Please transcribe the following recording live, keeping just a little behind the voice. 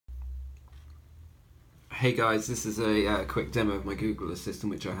Hey guys, this is a quick demo of my Google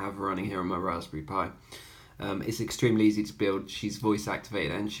Assistant which I have running here on my Raspberry Pi. It's extremely easy to build. She's voice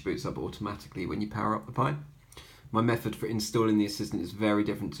activated and she boots up automatically when you power up the Pi. My method for installing the Assistant is very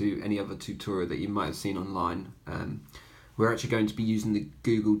different to any other tutorial that you might have seen online. We're actually going to be using the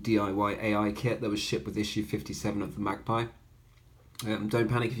Google DIY AI kit that was shipped with issue 57 of the Magpie. Don't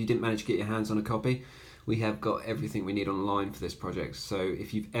panic if you didn't manage to get your hands on a copy. We have got everything we need online for this project, so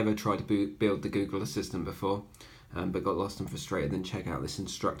if you've ever tried to build the Google Assistant before but got lost and frustrated, then check out this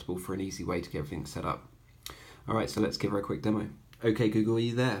Instructable for an easy way to get everything set up. Alright, so let's give her a quick demo. Okay Google, are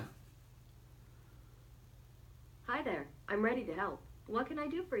you there? Hi there, I'm ready to help. What can I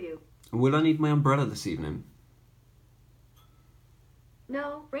do for you? Will I need my umbrella this evening?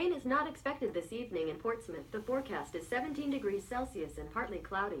 No, rain is not expected this evening in Portsmouth. The forecast is 17 degrees Celsius and partly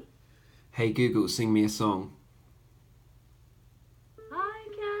cloudy. Hey Google, sing me a song. I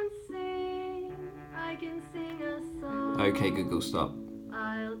can sing a song. Okay Google, stop.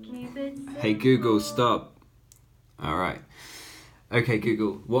 I'll keep it simple. Hey Google, stop. Alright. Okay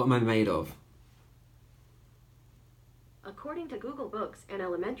Google, what am I made of? According to Google Books, an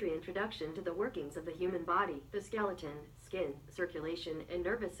elementary introduction to the workings of the human body, the skeleton, skin, circulation, and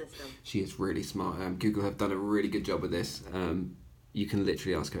nervous system. She is really smart. Google have done a really good job with this. You can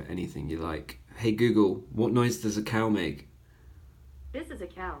literally ask her anything you like. Hey Google, what noise does a cow make? This is a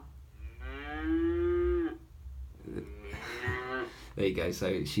cow. There you go.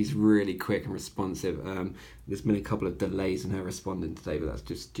 So she's really quick and responsive. There's been a couple of delays in her responding today, but that's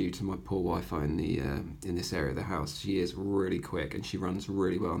just due to my poor Wi-Fi in this area of the house. She is really quick and she runs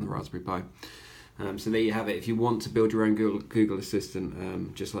really well on the Raspberry Pi. So there you have it. If you want to build your own Google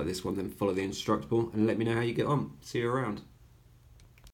Assistant just like this one, then follow the Instructable and let me know how you get on. See you around.